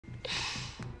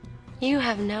You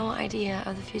have no idea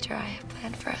of the future I have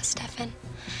planned for us, Stefan.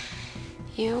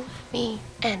 You, me,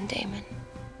 and Damon.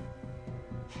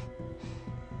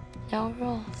 No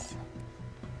rules.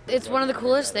 It's one of the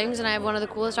coolest things, and I have one of the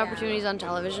coolest opportunities on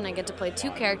television. I get to play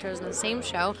two characters in the same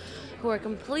show who are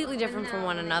completely different from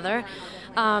one another.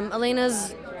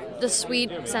 Elena's the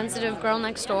sweet, sensitive girl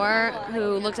next door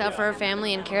who looks out for her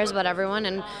family and cares about everyone,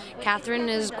 and Katharine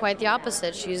is quite the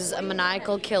opposite. She's a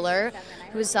maniacal killer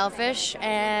who's selfish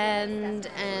and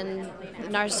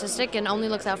narcissistic and only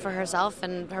looks out for herself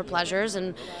and her pleasures.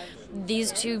 And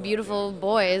these two beautiful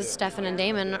boys, Stefan and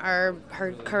Damon, are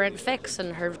her current fix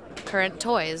and her current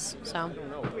toys. So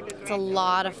it's a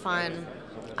lot of fun.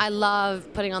 I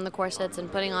love putting on the corsets and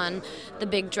putting on the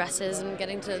big dresses and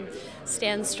getting to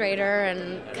stand straighter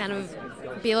and kind of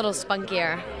be a little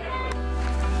spunkier.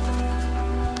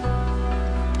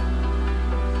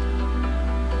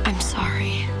 I'm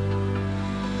sorry.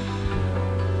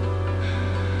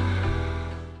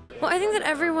 Well, I think that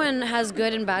everyone has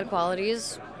good and bad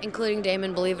qualities, including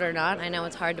Damon, believe it or not. I know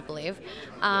it's hard to believe.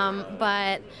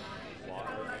 But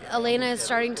Elena is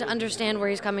starting to understand where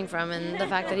he's coming from and the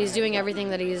fact that he's doing everything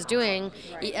that he's doing,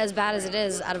 as bad as it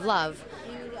is, out of love.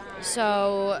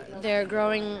 So they're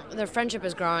growing, their friendship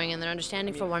is growing and their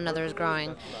understanding for one another is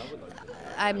growing.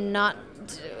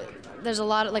 There's a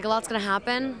lot's gonna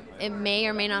happen. It may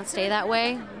or may not stay that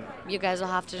way. You guys will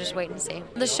have to just wait and see.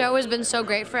 The show has been so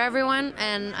great for everyone,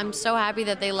 and I'm so happy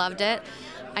that they loved it.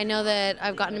 I know that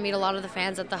I've gotten to meet a lot of the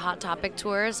fans at the Hot Topic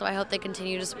tour, so I hope they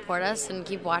continue to support us and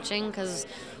keep watching, because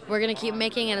we're going to keep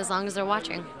making it as long as they're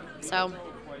watching. So,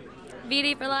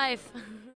 VD for life.